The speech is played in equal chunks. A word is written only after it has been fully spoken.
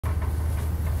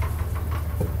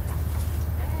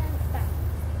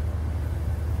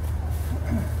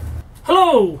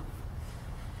Hello!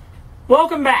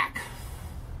 Welcome back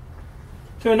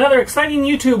to another exciting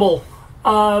YouTubeable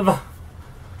of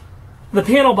the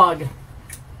panel bug.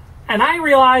 And I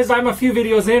realized I'm a few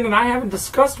videos in and I haven't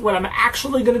discussed what I'm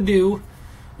actually going to do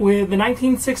with the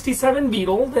 1967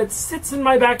 Beetle that sits in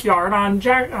my backyard on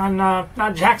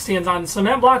not jack stands, on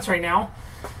cement blocks right now.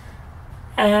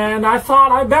 And I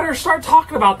thought I better start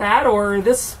talking about that, or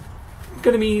this is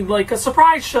going to be like a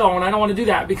surprise show, and I don't want to do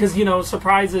that because, you know,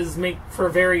 surprises make for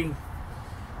very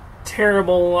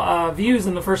terrible views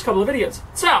in the first couple of videos.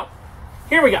 So,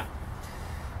 here we go.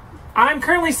 I'm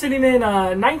currently sitting in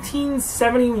a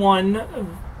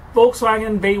 1971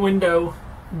 Volkswagen bay window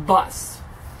bus.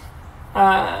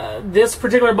 This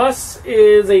particular bus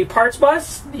is a parts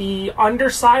bus. The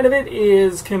underside of it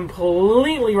is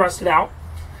completely rusted out.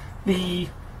 The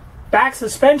back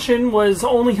suspension was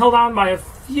only held on by a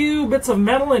few bits of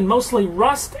metal and mostly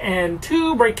rust and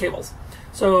 2 brake cables.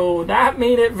 So that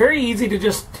made it very easy to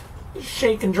just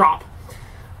shake and drop.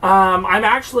 I'm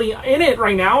actually in it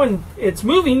right now and it's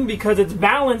moving because it's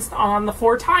balanced on the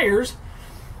 4 tires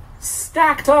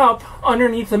stacked up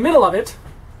underneath the middle of it,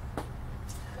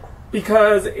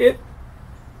 because it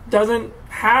doesn't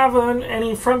have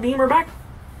any front beam or back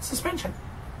suspension.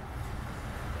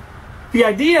 The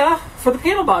idea for the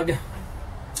panel bug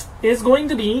is going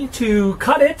to be to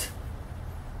cut it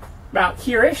about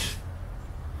here-ish,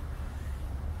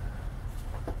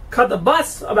 cut the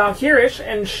bus about here-ish,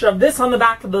 and shove this on the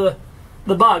back of the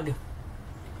bug.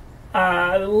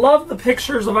 I love the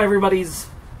pictures of everybody's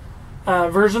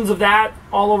versions of that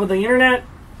all over the internet.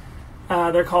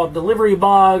 They're called delivery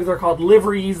bugs, they're called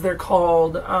liveries, they're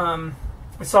called, I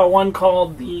saw one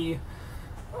called the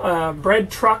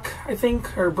bread truck, I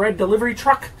think, or bread delivery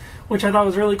truck, which I thought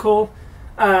was really cool.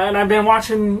 And I've been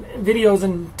watching videos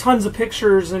and tons of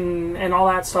pictures and all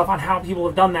that stuff on how people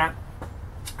have done that.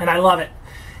 And I love it.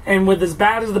 And with as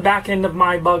bad as the back end of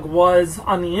my bug was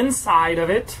on the inside of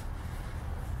it,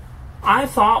 I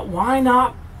thought, why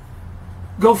not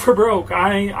go for broke?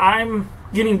 I'm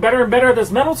getting better and better at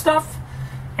this metal stuff,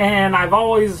 and I've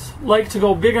always liked to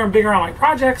go bigger and bigger on my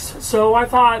projects, so I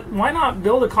thought, why not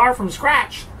build a car from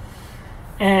scratch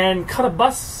and cut a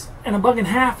bus and a bug in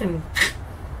half and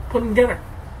put them together.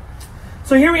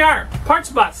 So here we are, parts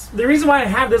bus. The reason why I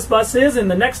have this bus is, in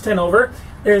the next 10 over,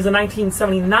 there's a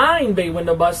 1979 bay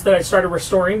window bus that I started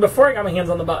restoring before I got my hands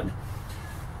on the bug.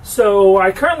 So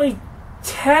I currently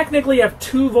technically have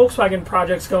 2 Volkswagen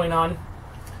projects going on,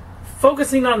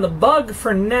 focusing on the bug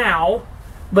for now,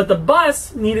 but the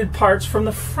bus needed parts from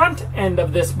the front end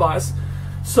of this bus.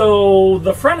 So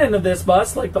the front end of this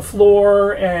bus, like the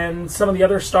floor and some of the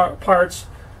other parts,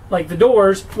 like the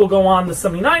doors, will go on the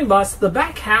 79 bus. The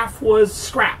back half was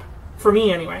scrap, for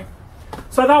me anyway.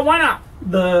 So I thought, why not?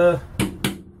 The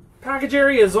package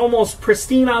area is almost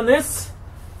pristine on this.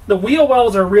 The wheel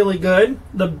wells are really good.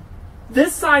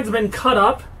 This side's been cut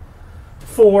up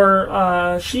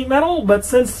for sheet metal, but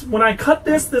since when I cut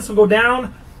this will go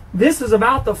down. This is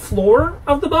about the floor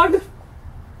of the bug,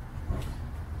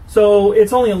 so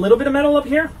it's only a little bit of metal up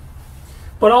here,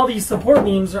 but all these support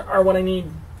beams are what I need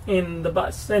in the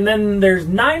bus. And then there's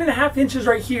 9.5 inches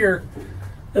right here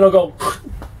that'll go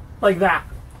like that.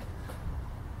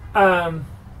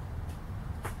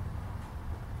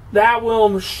 That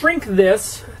will shrink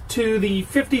this to the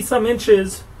 50-some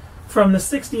inches from the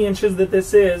 60 inches that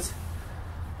this is,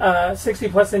 60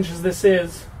 plus inches this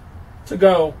is to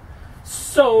go.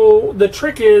 So the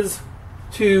trick is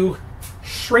to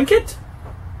shrink it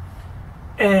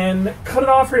and cut it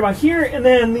off right about here, and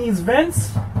then these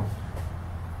vents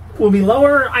will be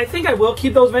lower. I think I will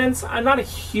keep those vents. I'm not a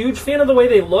huge fan of the way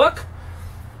they look,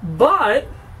 but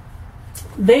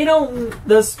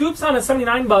the scoops on a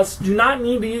 79 bus do not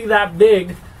need to be that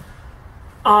big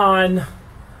for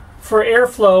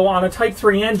airflow on a Type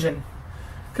 3 engine.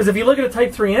 Because if you look at a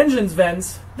Type 3 engine's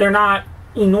vents, they're not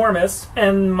enormous,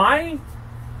 and my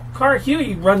car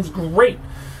Huey runs great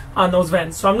on those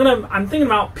vents. So I'm thinking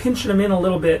about pinching them in a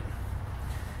little bit.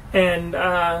 And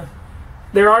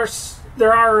there are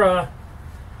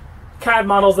CAD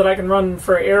models that I can run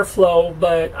for airflow,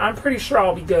 but I'm pretty sure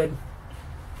I'll be good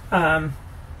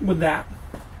with that.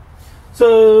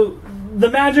 So the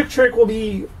magic trick will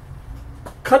be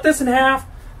cut this in half,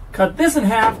 cut this in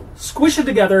half, squish it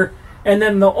together, and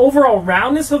then the overall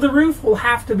roundness of the roof will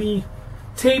have to be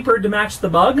tapered to match the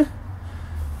bug.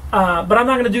 But I'm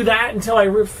not going to do that until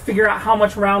I figure out how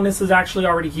much roundness is actually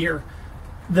already here.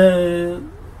 The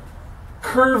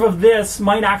curve of this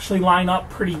might actually line up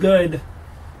pretty good,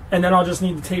 and then I'll just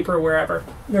need to taper wherever.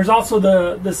 There's also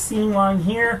the seam line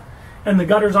here and the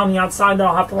gutters on the outside that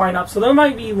I'll have to line up. So there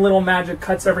might be little magic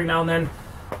cuts every now and then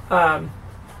But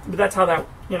that's how that,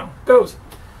 you know, goes.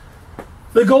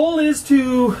 The goal is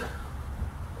to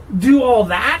do all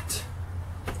that,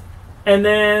 and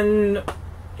then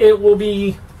it will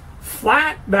be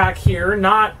flat back here,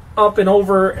 not up and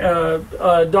over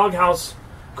a doghouse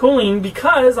cooling,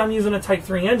 because I'm using a Type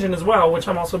 3 engine as well, which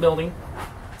I'm also building.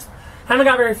 Haven't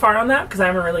got very far on that because I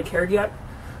haven't really cared yet,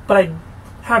 but I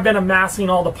have been amassing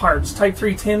all the parts. Type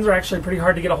 3 tins are actually pretty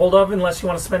hard to get a hold of unless you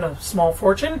want to spend a small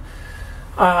fortune.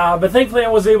 But thankfully I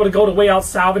was able to go to Way Out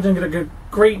Salvage and get a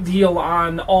great deal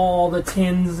on all the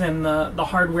tins and the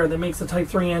hardware that makes the Type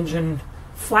 3 engine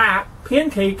flat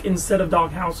pancake instead of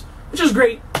doghouse, which is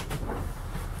great.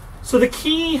 So the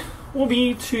key will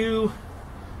be to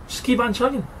just keep on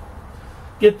chugging.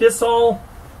 Get this all,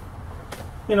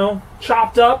 you know,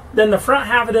 chopped up. Then the front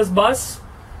half of this bus,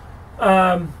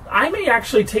 I may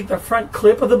actually take the front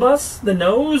clip of the bus, the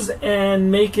nose,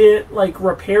 and make it, like,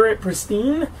 repair it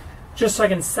pristine, just so I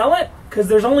can sell it, because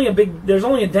there's only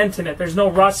a dent in it. There's no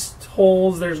rust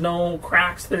holes, there's no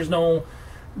cracks, there's no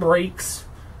breaks.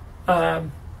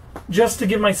 Just to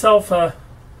give myself a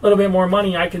little bit more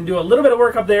money, I can do a little bit of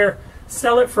work up there,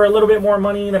 sell it for a little bit more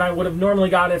money than I would have normally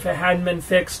got if it hadn't been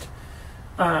fixed,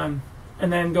 and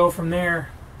then go from there.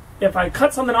 If I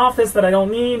cut something off this that I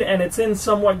don't need and it's in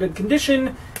somewhat good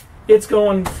condition, it's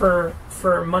going for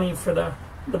money for the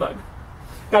bug.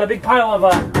 Got a big pile of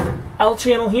L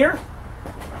channel here.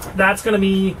 That's going to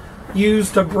be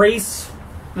used to brace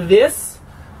this.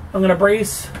 I'm going to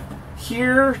brace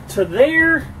here to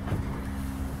there,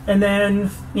 and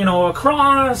then, you know,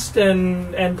 across,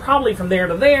 and probably from there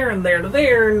to there, and there to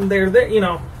there, and there to there, you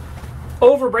know,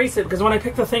 over brace it, because when I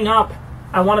pick the thing up,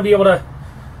 I want to be able to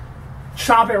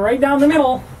chop it right down the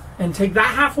middle and take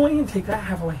that half away and take that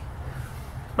half away.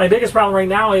 My biggest problem right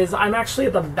now is I'm actually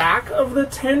at the back of the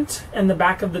tent and the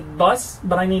back of the bus,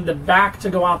 but I need the back to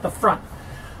go out the front.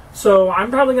 So I'm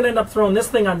probably going to end up throwing this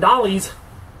thing on dollies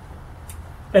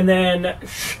and then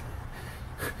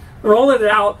rolling it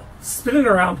out, spinning it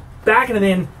around, backing it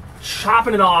in,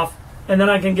 chopping it off, and then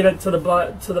I can get it to the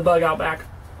bug out back.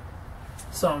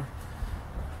 So,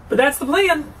 but that's the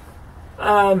plan.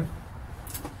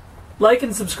 Like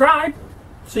and subscribe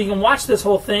so you can watch this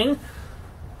whole thing.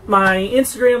 My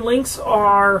Instagram links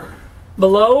are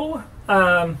below.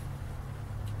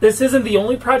 This isn't the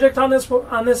only project on this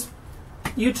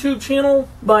YouTube channel,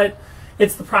 but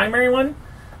it's the primary one.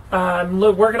 I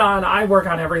work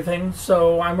on everything.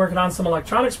 So I'm working on some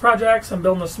electronics projects. I'm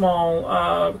building a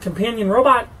small companion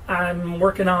robot. I'm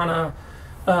working on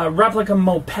a replica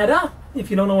mopeda. If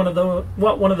you don't know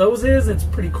what one of those is, it's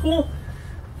pretty cool.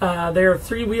 They're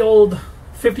 3-wheeled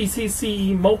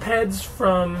 50cc mopeds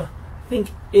from, I think,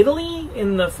 Italy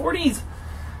in the 40s.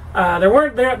 There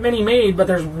weren't that many made, but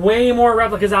there's way more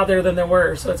replicas out there than there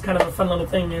were, so it's kind of a fun little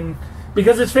thing. And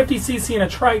because it's 50cc and a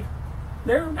trike,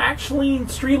 they're actually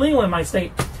street legal in my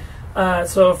state.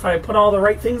 So if I put all the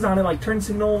right things on it, like turn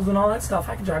signals and all that stuff,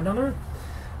 I can drive down the road.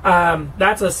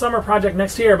 That's a summer project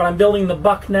next year, but I'm building the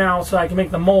buck now so I can make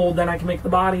the mold, then I can make the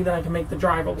body, then I can make the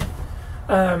drivable.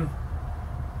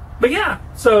 But yeah,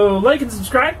 so like and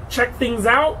subscribe, check things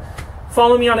out.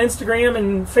 Follow me on Instagram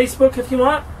and Facebook if you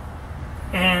want.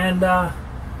 And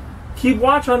keep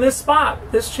watch on this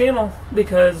channel,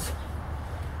 because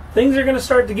things are going to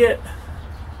start to get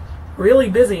really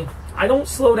busy. I don't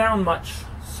slow down much,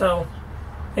 so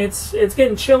it's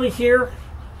getting chilly here.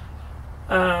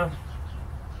 Not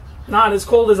as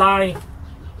cold as I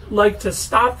like to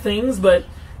stop things, but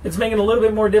it's making it a little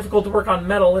bit more difficult to work on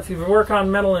metal. If you work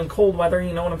on metal in cold weather,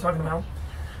 you know what I'm talking about.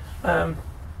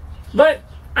 But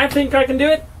I think I can do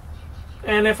it,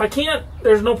 and if I can't,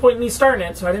 there's no point in me starting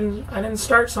it. So I didn't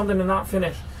start something to not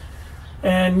finish.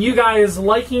 And you guys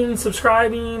liking,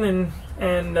 subscribing,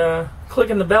 and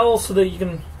clicking the bell so that you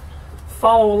can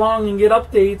follow along and get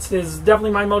updates is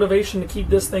definitely my motivation to keep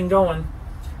this thing going.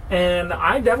 And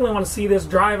I definitely want to see this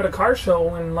drive at a car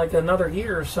show in like another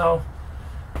year. So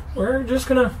we're just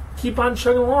gonna keep on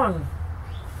chugging along.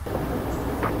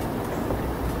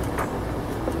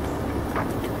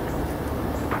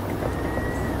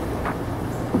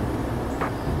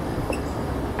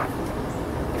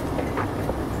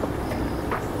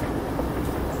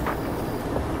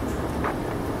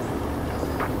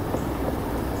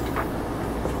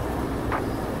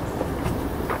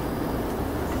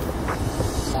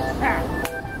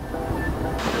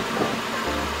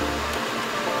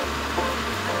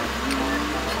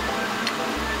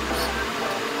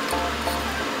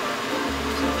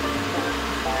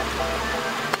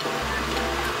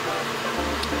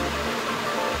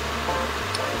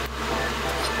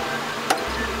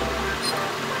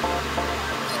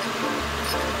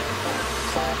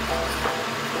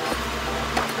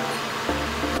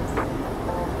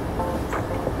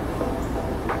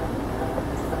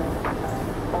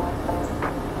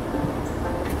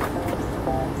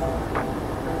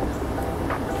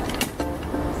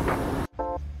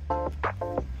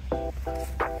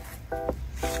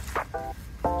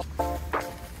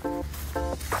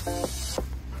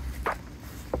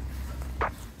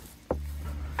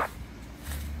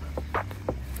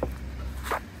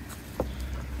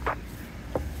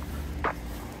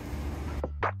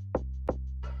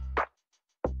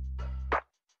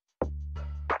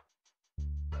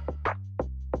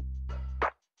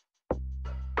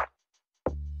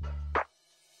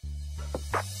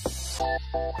 If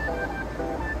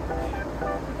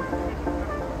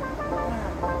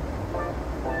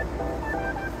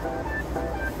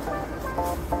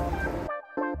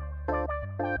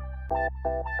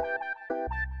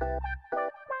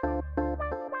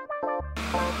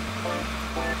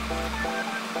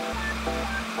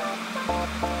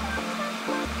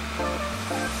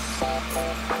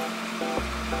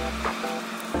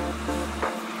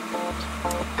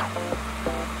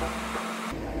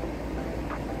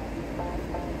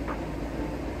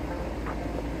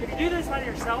you do this by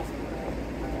yourself,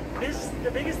 the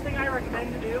biggest thing I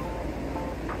recommend to do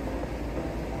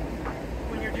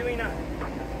when you're doing a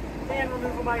fan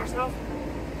removal by yourself,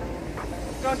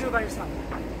 don't do it by yourself.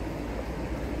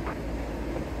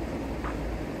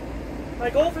 My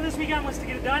goal for this weekend was to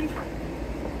get it done.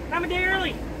 I'm a day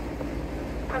early.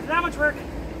 After that much work,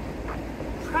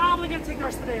 probably gonna take the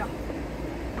rest of the day off.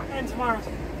 And tomorrow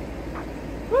too.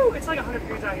 Woo, it's like 100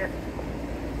 degrees out here.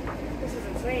 This is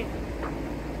insane.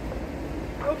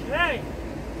 Okay.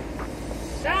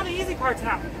 Now the easy part's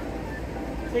out.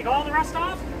 Take all the rust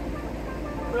off,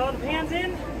 put all the pans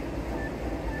in,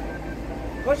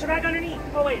 push it back underneath.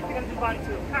 Oh wait, I gotta do the body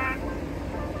too. Ah.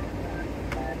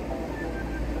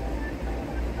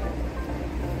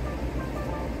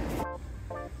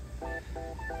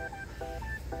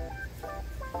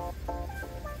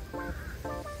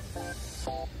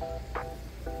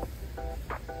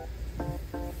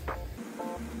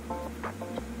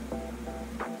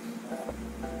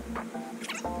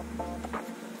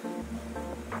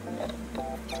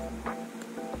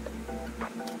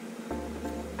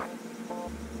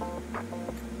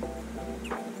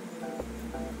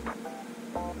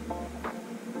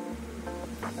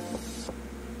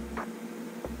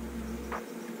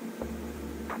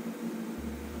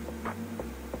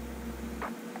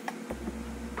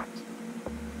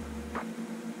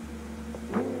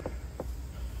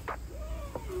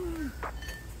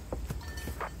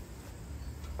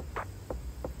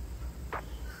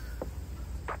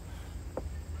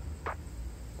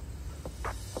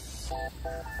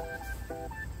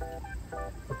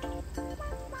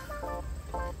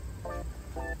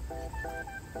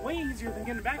 Way easier than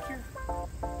getting back here.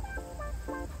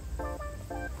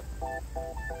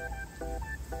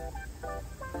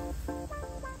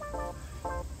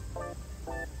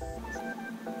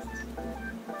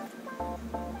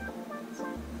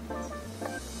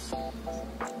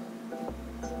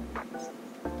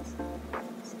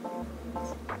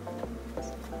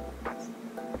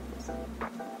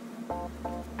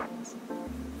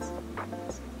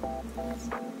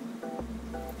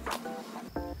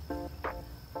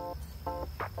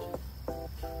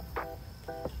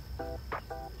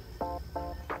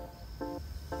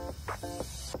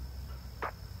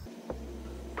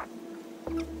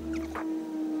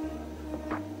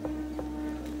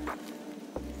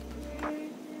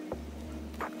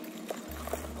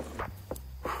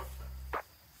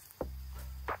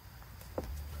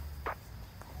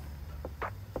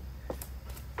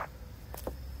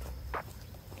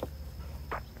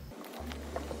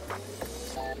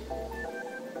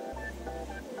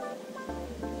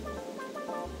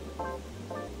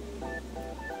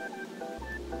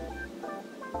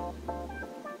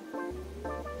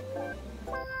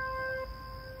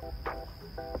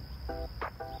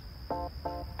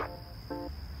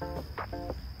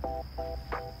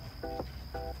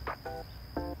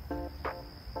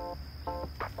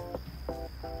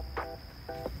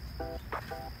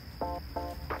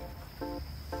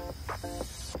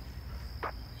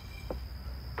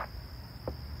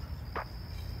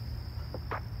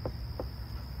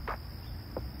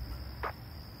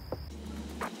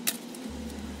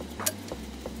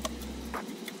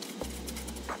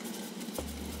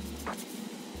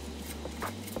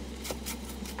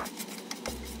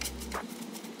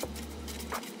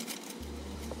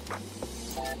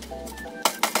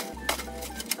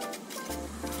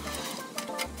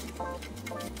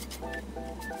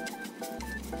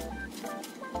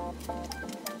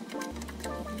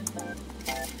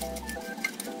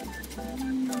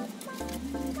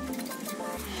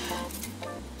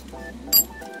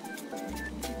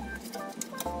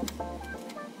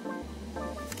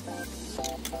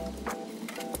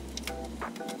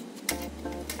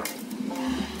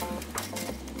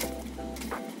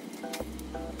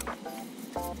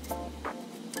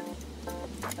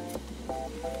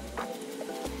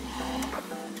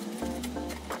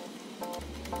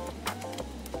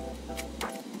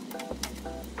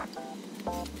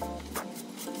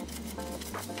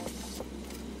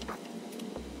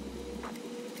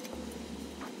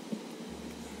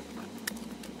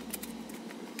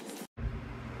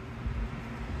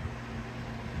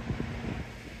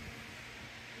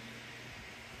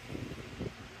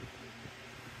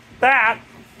 that.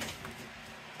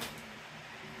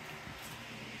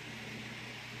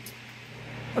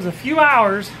 It was a few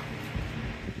hours.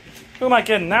 Who am I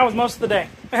kidding? That was most of the day.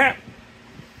 It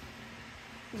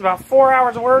was about 4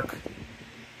 hours of work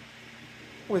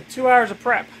with 2 hours of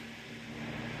prep.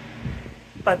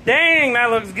 But dang, that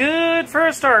looks good for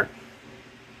a start.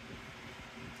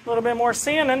 A little bit more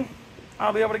sanding.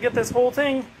 I'll be able to get this whole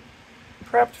thing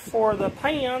prepped for the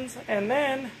pans, and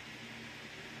then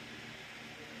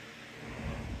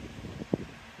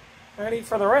ready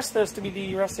for the rest of this to be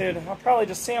de-rusted. I'll probably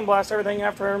just sandblast everything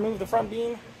after I remove the front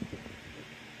beam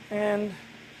and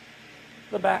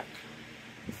the back.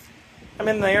 I'm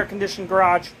in the air-conditioned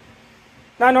garage.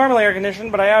 Not normally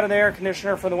air-conditioned, but I added the air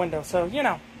conditioner for the window. So, you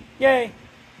know, yay.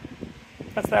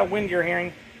 That's that wind you're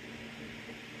hearing.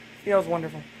 Feels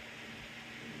wonderful.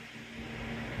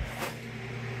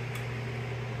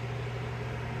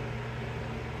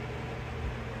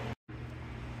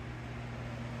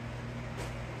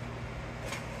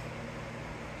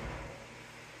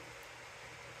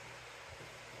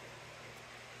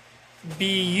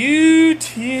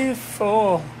 Beautiful.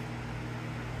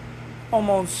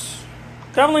 Almost.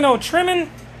 Definitely no trimming.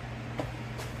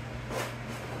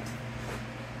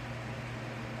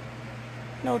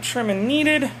 No trimming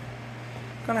needed.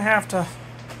 Gonna have to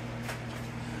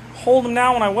hold them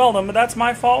down when I weld them, but that's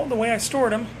my fault, the way I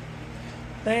stored them.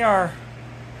 They are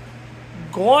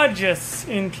gorgeous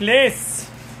in place.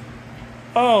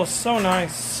 Oh, so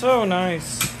nice, so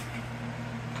nice.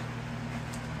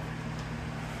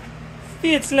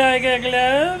 Fits like a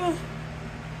glove.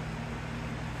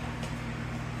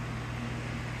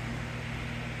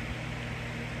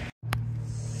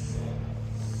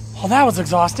 Well, that was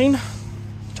exhausting.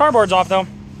 Tarboard's off though.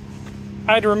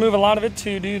 I had to remove a lot of it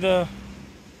to do the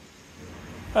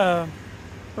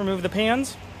remove the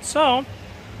pans. So,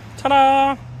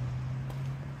 ta-da!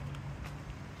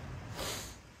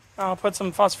 I'll put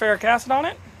some phosphoric acid on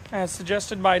it, as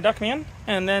suggested by Duckman,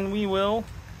 and then we will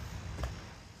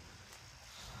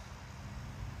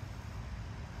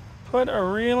put a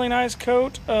really nice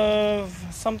coat of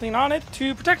something on it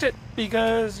to protect it,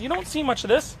 because you don't see much of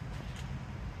this.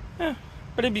 Yeah,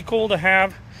 but it'd be cool to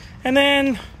have. And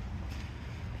then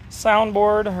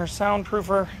soundboard or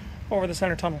soundproofer over the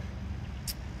center tunnel.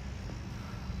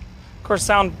 Of course,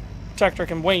 sound protector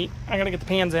can wait. I gotta get the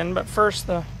pans in, but first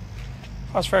the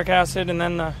phosphoric acid and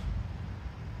then the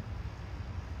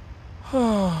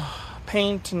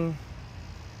paint and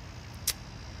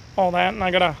all that. And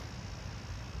I gotta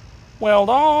weld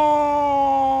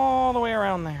all the way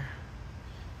around there.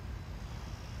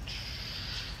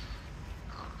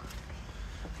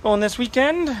 Going this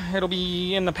weekend, it'll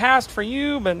be in the past for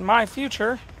you, but my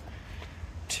future,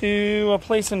 to a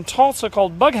place in Tulsa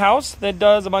called Bug House that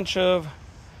does a bunch of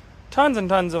tons and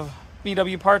tons of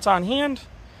VW parts on hand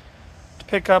to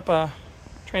pick up a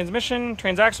transmission,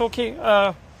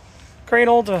 transaxle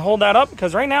cradle to hold that up,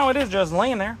 because right now it is just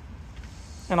laying there,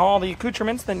 and all the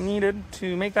accoutrements that needed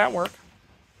to make that work.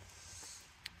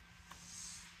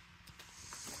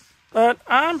 But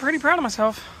I'm pretty proud of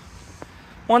myself.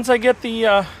 Once I get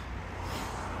the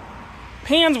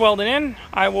pans welded in,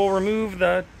 I will remove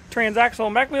the transaxle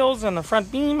and back wheels and the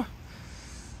front beam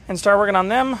and start working on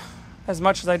them as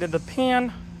much as I did the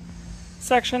pan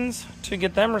sections to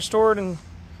get them restored and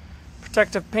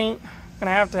protective paint.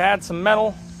 Gonna have to add some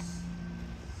metal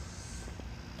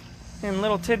in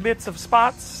little tidbits of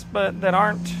spots, but that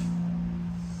aren't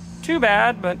too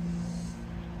bad, but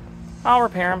I'll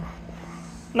repair them.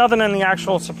 Nothing in the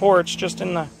actual supports, just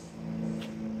in the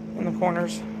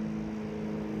corners.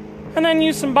 And then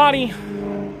use some body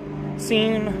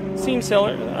seam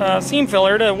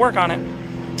filler to work on it.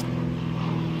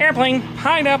 Airplane,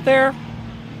 hide up there.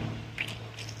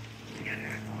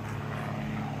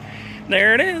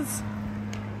 There it is.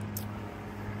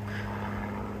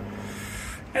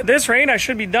 At this rate, I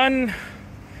should be done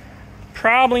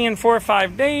probably in 4 or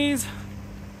 5 days,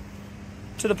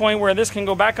 to the point where this can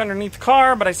go back underneath the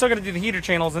car, but I still got to do the heater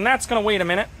channels, and that's going to wait a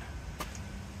minute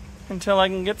until I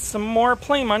can get some more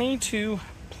play money to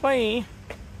play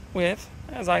with,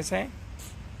 as I say.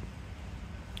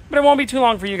 But it won't be too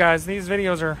long for you guys. These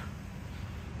videos are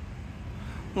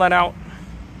let out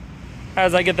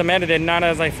as I get them edited, not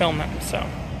as I film them. So,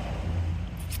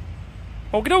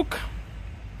 okie doke.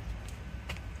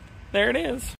 There it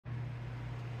is.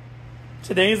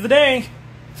 Today's the day.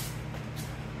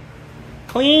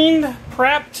 Cleaned,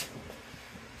 prepped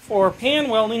for pan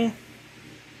welding.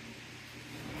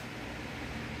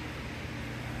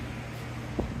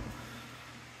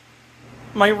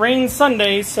 Might rain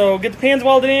Sunday, so get the pans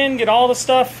welded in, get all the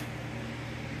stuff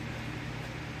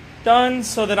done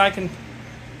so that I can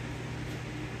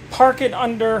park it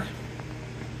under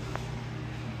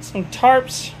some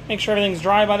tarps, make sure everything's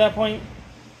dry by that point.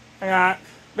 I got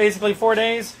basically 4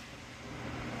 days.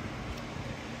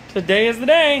 Today is the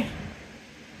day.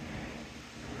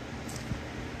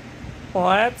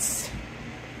 Let's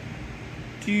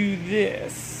do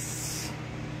this.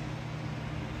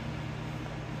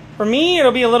 For me,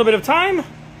 it'll be a little bit of time.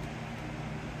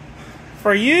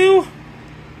 For you,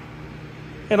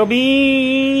 it'll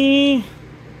be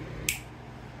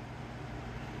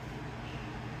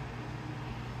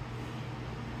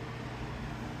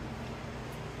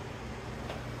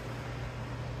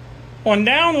one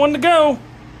down, one to go.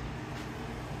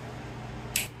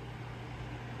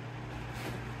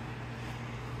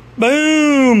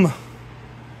 Boom!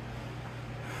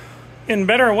 Getting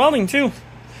better at welding too.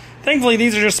 Thankfully,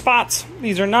 these are just spots.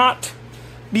 These are not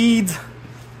beads,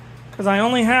 because I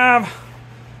only have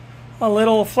a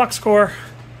little flux core.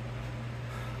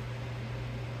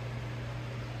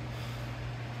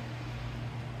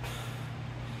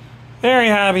 Very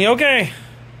happy. Okay.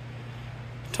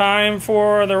 Time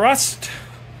for the rust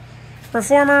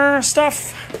reformer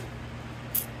stuff.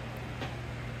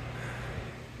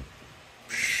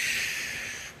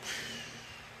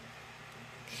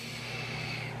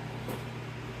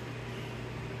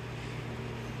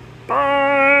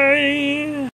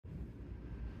 Bye.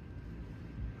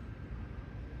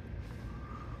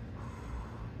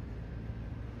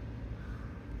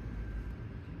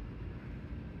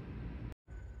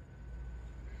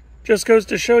 Just goes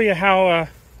to show you how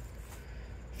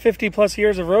 50 plus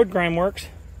years of road grime works.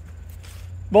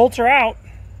 Bolts are out.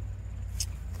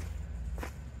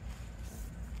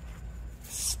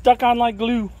 Stuck on like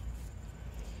glue.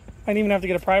 Might even have to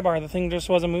get a pry bar. The thing just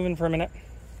wasn't moving for a minute.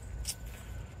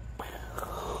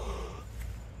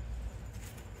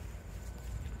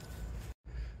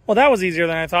 Well, that was easier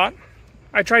than I thought.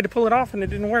 I tried to pull it off and it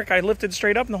didn't work. I lifted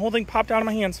straight up and the whole thing popped out of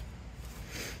my hands.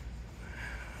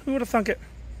 Who would have thunk it?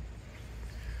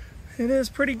 It is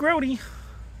pretty grody.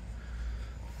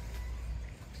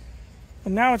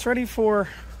 And now it's ready for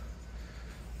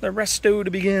the resto to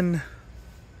begin.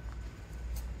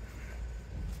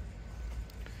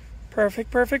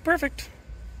 Perfect, perfect, perfect.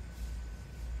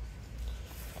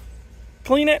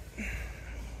 Clean it,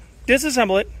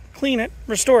 disassemble it, clean it,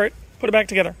 restore it, put it back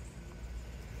together.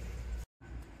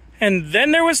 And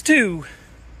then there was two.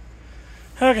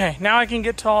 Okay, now I can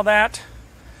get to all that.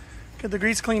 Get the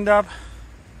grease cleaned up,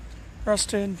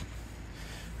 rusted,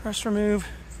 rust remove.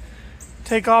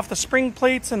 Take off the spring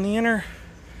plates and the inner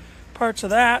parts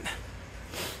of that.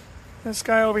 This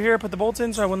guy over here, put the bolts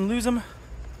in so I wouldn't lose them.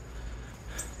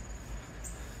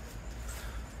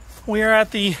 We are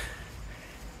at the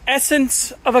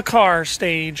essence of a car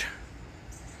stage.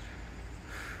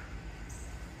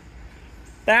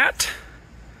 That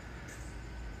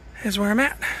is where I'm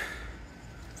at.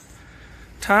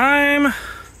 Time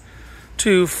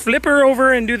to flip her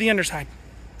over and do the underside.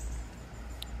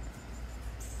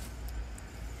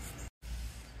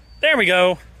 There we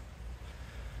go.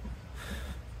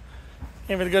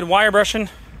 Give it a good wire brushing.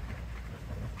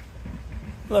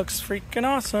 Looks freaking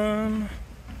awesome.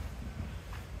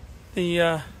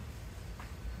 The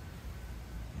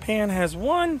pan has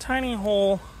one tiny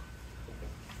hole.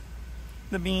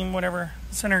 The beam, whatever,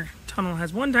 the center tunnel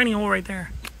has one tiny hole right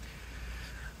there.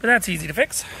 But that's easy to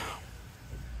fix.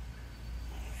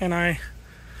 And I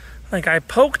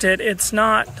poked it. It's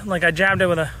not like I jabbed it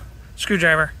with a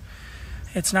screwdriver.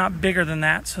 It's not bigger than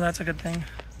that, so that's a good thing.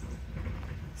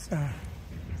 So,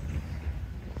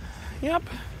 yep.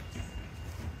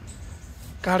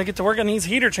 Gotta get to work on these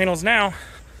heater channels now.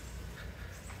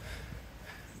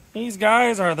 These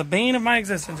guys are the bane of my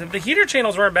existence. If the heater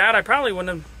channels weren't bad, I probably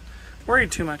wouldn't have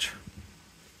worried too much.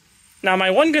 Now,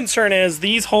 my one concern is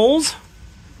these holes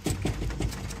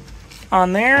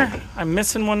on there. I'm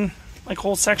missing one, like,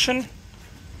 whole section.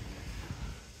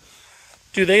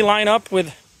 Do they line up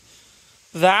with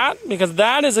that? Because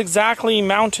that is exactly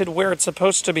mounted where it's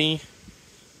supposed to be,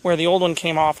 where the old one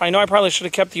came off. I know I probably should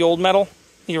have kept the old metal,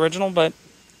 the original, but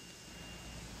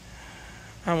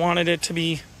I wanted it to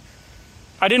be...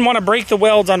 I didn't want to break the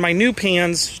welds on my new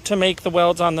pans to make the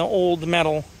welds on the old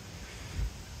metal.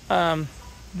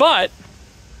 But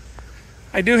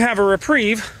I do have a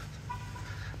reprieve.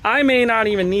 I may not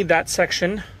even need that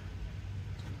section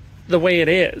the way it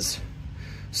is.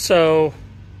 So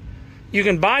you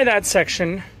can buy that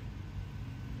section,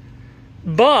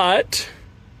 but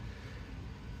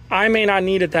I may not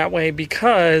need it that way,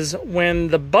 because when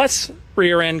the bus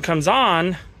rear end comes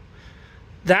on,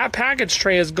 that package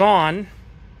tray is gone.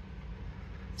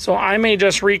 So I may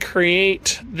just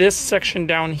recreate this section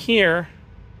down here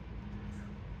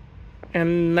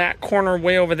And that corner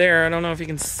way over there, I don't know if you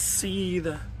can see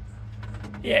the...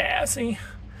 Yeah, see?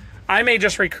 I may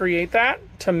just recreate that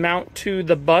to mount to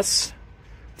the bus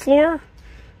floor,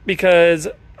 because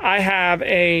I have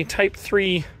a Type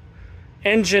 3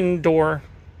 engine door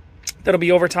that'll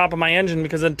be over top of my engine,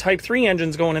 because the Type 3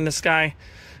 engine's going in the sky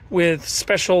with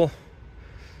special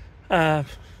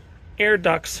air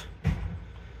ducts.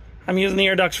 I'm using the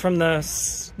air ducts from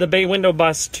the bay window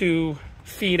bus to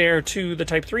feed air to the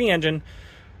Type 3 engine,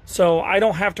 so I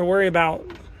don't have to worry about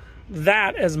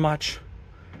that as much.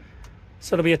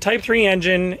 So it'll be a Type 3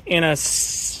 engine and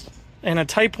a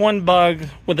Type 1 bug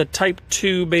with a Type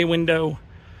 2 bay window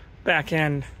back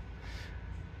end.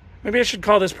 Maybe I should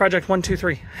call this Project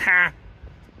 123. Ha!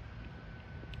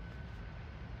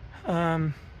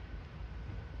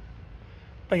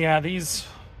 But yeah, these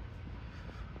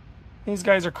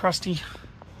guys are crusty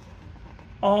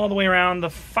all the way around. The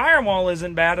firewall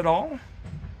isn't bad at all.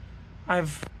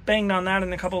 I've banged on that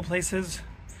in a couple of places,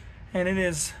 and it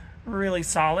is really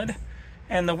solid.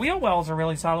 And the wheel wells are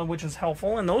really solid, which is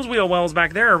helpful. And those wheel wells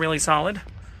back there are really solid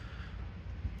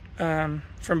from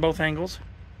both angles.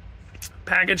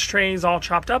 Package trays all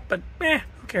chopped up, but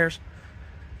who cares?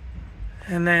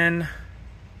 And then,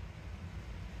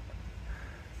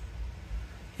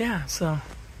 yeah, so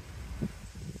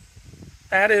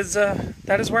that is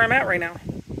where I'm at right now.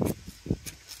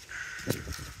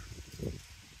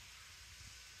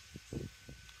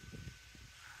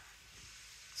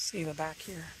 See the back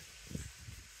here.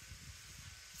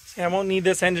 See, I won't need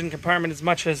this engine compartment as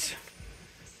much as,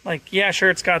 like, yeah, sure,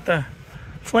 it's got the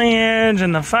flange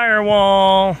and the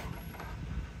firewall,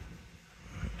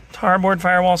 tarboard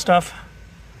firewall stuff,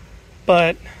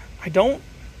 but I don't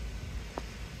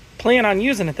plan on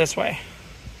using it this way.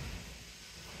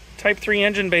 Type 3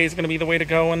 engine bay is going to be the way to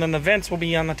go, and then the vents will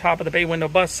be on the top of the bay window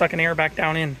bus, sucking air back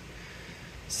down in.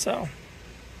 So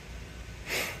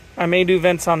I may do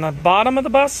vents on the bottom of the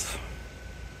bus,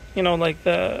 you know, like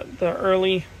the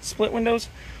early split windows,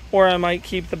 or I might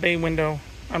keep the bay window.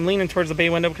 I'm leaning towards the bay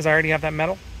window because I already have that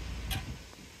metal.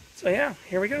 So yeah,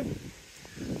 here we go.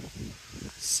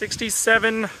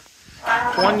 67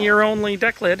 1-year only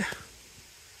deck lid.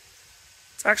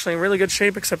 It's actually in really good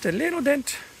shape except a little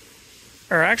dent.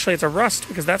 Or actually it's a rust,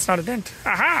 because that's not a dent.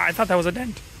 Aha! I thought that was a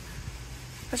dent.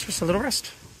 That's just a little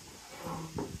rust.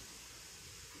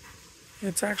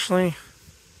 It's actually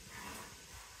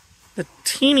the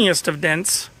teeniest of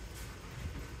dents,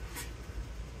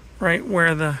 right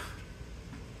where the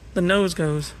nose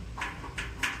goes.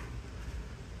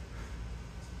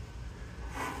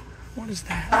 What is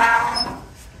that?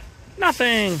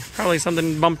 Nothing! Probably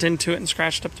something bumped into it and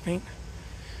scratched up the paint.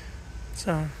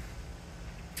 So,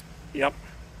 yep.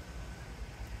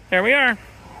 There we are.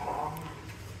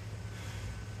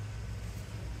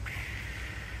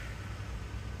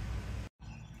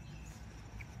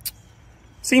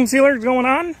 Seam sealer going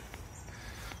on.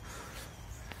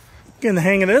 Getting the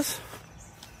hang of this.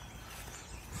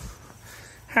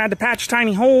 Had to patch a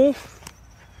tiny hole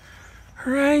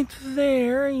right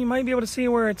there. You might be able to see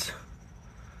where it's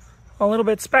a little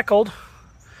bit speckled.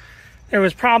 There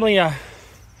was probably a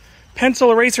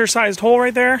pencil eraser sized hole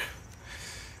right there,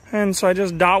 and so I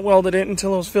just dot welded it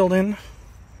until it was filled in.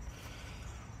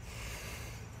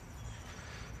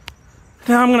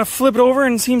 Now I'm going to flip it over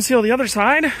and seam seal the other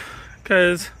side,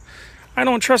 because I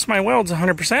don't trust my welds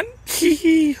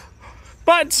 100%.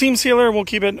 But seam sealer will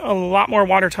keep it a lot more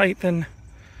watertight than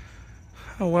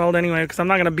a weld anyway, because I'm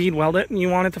not going to bead weld it, and you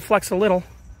want it to flex a little.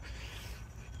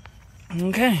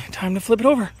 Okay, time to flip it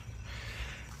over.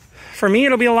 For me,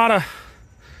 it'll be a lot of,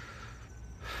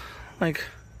 like,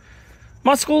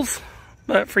 muscles,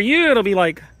 but for you, it'll be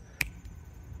like,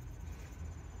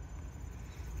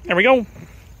 there we go.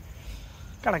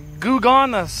 Gotta goog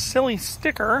on the silly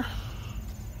sticker.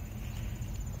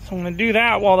 So I'm gonna do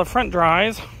that while the front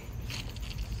dries.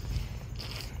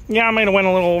 Yeah, I might have went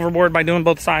a little overboard by doing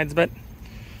both sides, but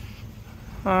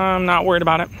I'm not worried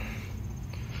about it.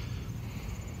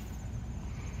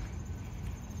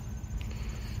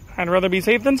 I'd rather be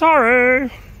safe than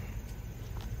sorry.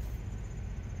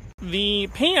 The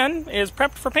pan is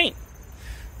prepped for paint.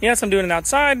 Yes, I'm doing it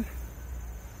outside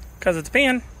because it's a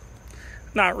pan.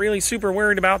 Not really super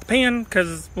worried about the pan,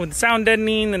 because with sound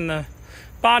deadening and the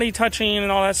body touching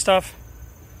and all that stuff,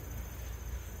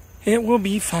 it will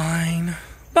be fine.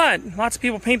 But lots of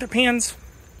people paint their pans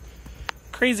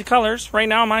crazy colors. Right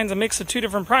now mine's a mix of 2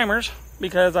 different primers,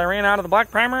 because I ran out of the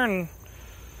black primer and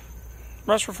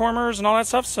rust reformers and all that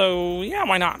stuff, so yeah,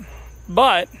 why not?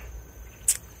 But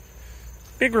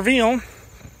big reveal.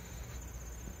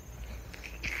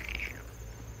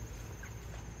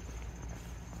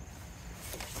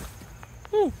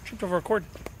 skipped over a cord.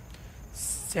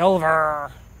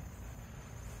 Silver.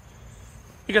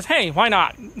 Because, hey, why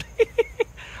not?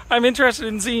 I'm interested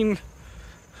in seeing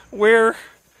where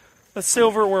the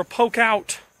silver will poke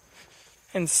out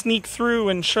and sneak through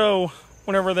and show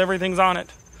whenever everything's on it.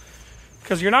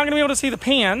 Because you're not going to be able to see the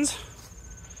pans,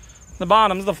 the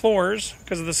bottoms, the floors,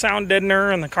 because of the sound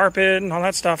deadener and the carpet and all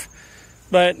that stuff.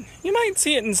 But you might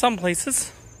see it in some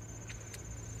places,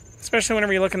 especially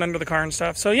whenever you're looking under the car and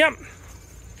stuff. So, yeah,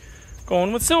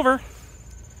 going with silver,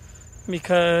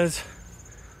 because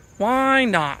why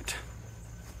not?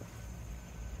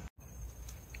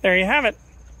 There you have it.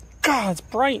 God, it's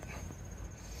bright.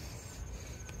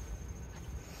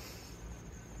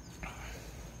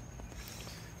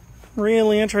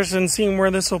 Really interested in seeing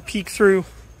where this will peek through.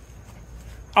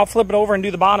 I'll flip it over and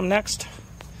do the bottom next.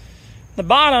 The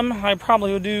bottom, I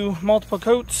probably will do multiple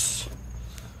coats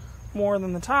more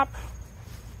than the top,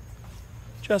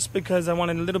 just because I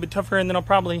want it a little bit tougher, and then I'll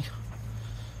probably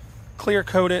clear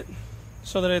coat it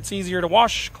so that it's easier to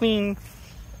wash, clean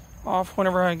off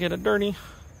whenever I get it dirty.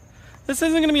 This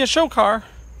isn't going to be a show car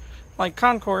like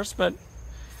Concourse, but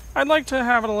I'd like to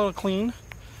have it a little clean,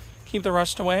 keep the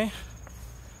rust away.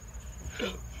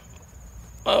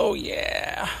 Oh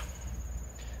yeah.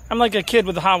 I'm like a kid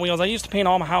with the Hot Wheels. I used to paint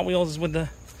all my Hot Wheels with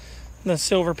the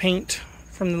silver paint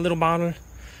from the little bottle,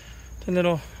 the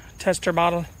little tester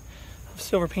bottle of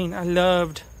silver paint. I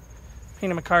loved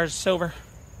painting my cars silver.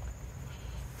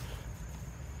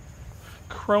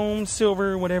 Chrome,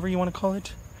 silver, whatever you want to call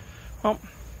it. Well,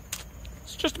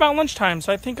 it's just about lunchtime,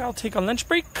 so I think I'll take a lunch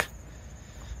break.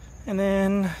 And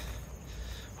then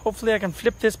hopefully I can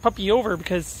flip this puppy over,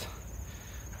 because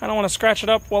I don't want to scratch it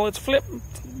up while it's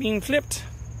being flipped.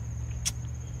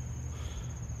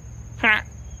 Ha!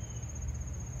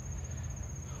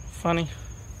 Funny.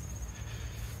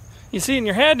 You see it in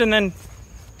your head, and then it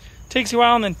takes you a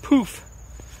while, and then poof.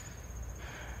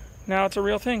 Now it's a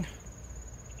real thing.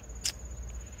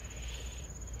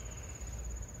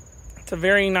 It's a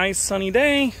very nice sunny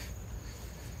day.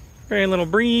 Very little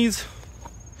breeze.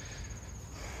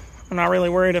 I'm not really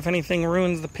worried if anything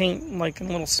ruins the paint, like in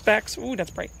little specks. Ooh,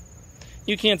 that's bright.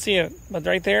 You can't see it, but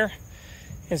right there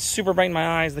is super bright in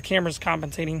my eyes. The camera's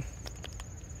compensating.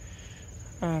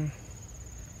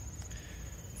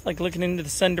 It's like looking into the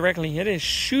sun directly. It is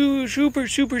super,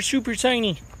 super, super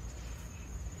shiny.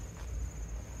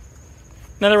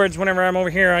 In other words, whenever I'm over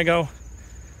here, I go,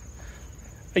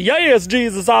 "Yes,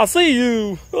 Jesus, I see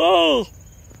you." Oh.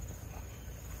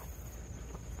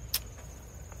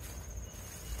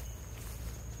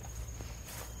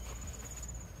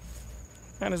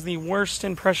 That is the worst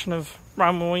impression of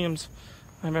Robin Williams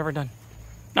I've ever done.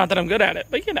 Not that I'm good at it,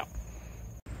 but you know.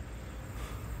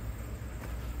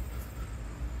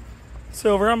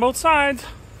 Silver on both sides.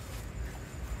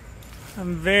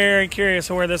 I'm very curious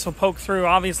of where this will poke through.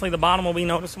 Obviously the bottom will be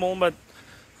noticeable, but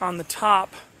on the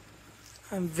top,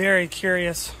 I'm very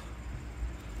curious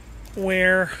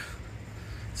where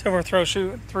silver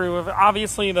shoot through.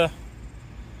 Obviously the,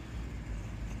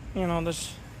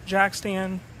 this jack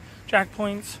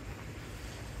points.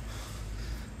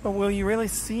 But will you really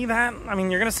see that? I mean,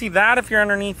 you're going to see that if you're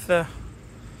underneath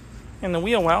in the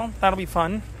wheel well. That'll be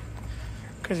fun.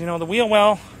 Because, the wheel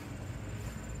well,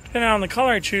 depending on the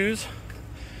color I choose,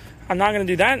 I'm not going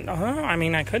to do that. I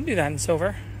mean, I could do that in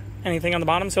silver. Anything on the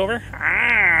bottom silver?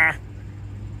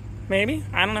 Maybe.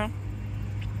 I don't know.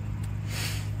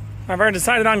 I've already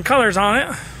decided on colors on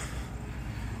it.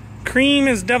 Cream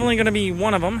is definitely going to be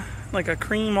one of them. Like a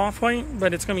cream off-white,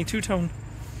 but it's going to be two-tone.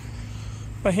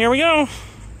 But here we go.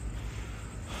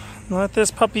 Let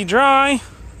this puppy dry.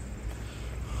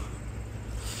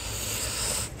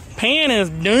 Pan is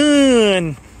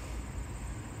done.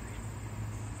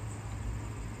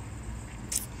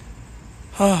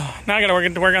 Oh, now I got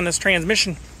to work on this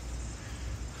transmission.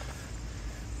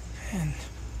 And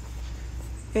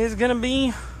it's going to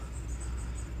be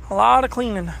a lot of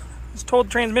cleaning. I was told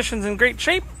the transmission's in great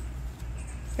shape.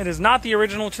 It is not the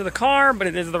original to the car, but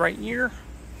it is the right year.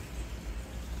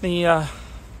 I'm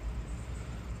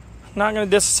not going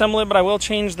to disassemble it, but I will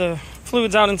change the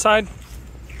fluids out inside.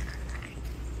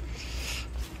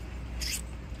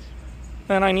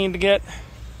 Then I need to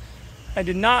I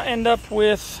did not end up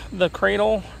with the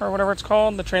cradle, or whatever it's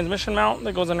called, the transmission mount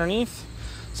that goes underneath.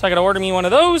 So I got to order me one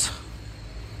of those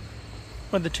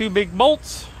with the two big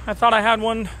bolts. I thought I had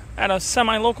one at a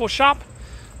semi-local shop,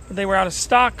 but they were out of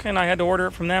stock, and I had to order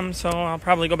it from them, so I'll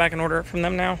probably go back and order it from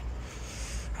them now.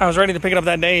 I was ready to pick it up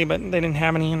that day, but they didn't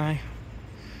have any, and I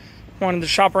wanted to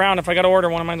shop around. If I got to order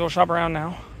one, I might as well shop around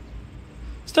now.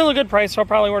 Still a good price, so I'll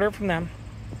probably order it from them.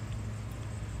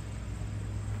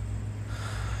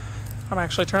 I'm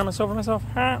actually trying to over myself.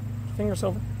 Ah, fingers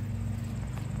over.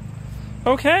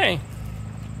 Okay.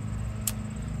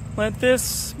 Let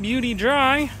this beauty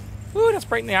dry. Ooh, that's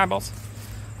bright in the eyeballs.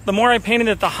 The more I painted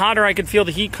it, the hotter I could feel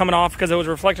the heat coming off because it was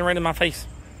reflecting right in my face.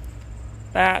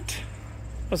 That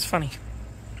was funny.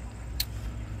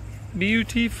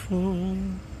 Beautiful.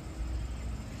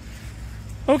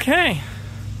 Okay.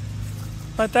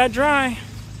 Let that dry.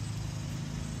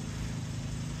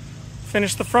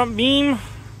 Finish the front beam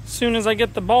as soon as I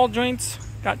get the ball joints.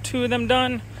 Got 2 of them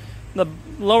done. The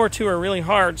lower 2 are really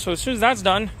hard, so as soon as that's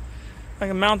done, I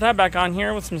can mount that back on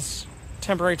here with some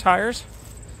temporary tires.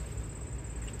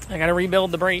 I gotta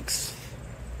rebuild the brakes.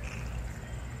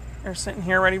 They're sitting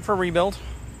here ready for rebuild.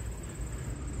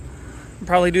 I'll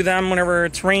probably do them whenever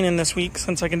it's raining this week,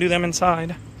 since I can do them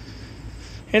inside.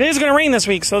 It is gonna rain this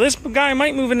week, so this guy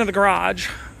might move into the garage,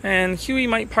 and Huey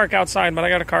might park outside, but I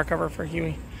got a car cover for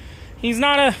Huey. He's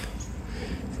not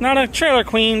a trailer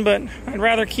queen, but I'd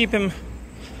rather keep him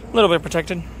a little bit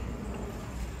protected.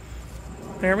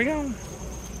 There we go.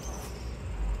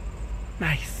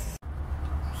 Nice.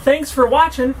 Thanks for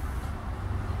watching.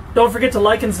 Don't forget to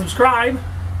like and subscribe.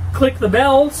 Click the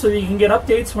bell so that you can get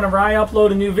updates whenever I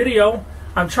upload a new video.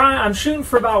 I'm shooting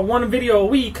for about 1 video a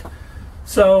week,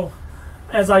 so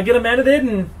as I get them edited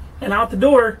and out the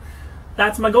door,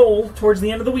 that's my goal towards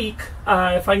the end of the week.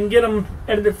 If I can get them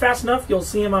edited fast enough, you'll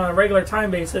see them on a regular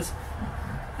time basis.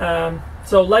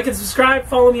 So like and subscribe,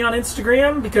 follow me on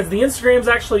Instagram, because the Instagram's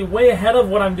actually way ahead of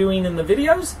what I'm doing in the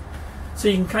videos. So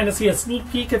you can kind of see a sneak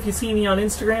peek if you see me on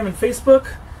Instagram and Facebook.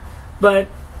 But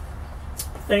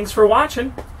thanks for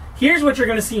watching. Here's what you're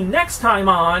going to see next time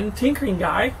on Tinkering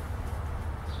Guy.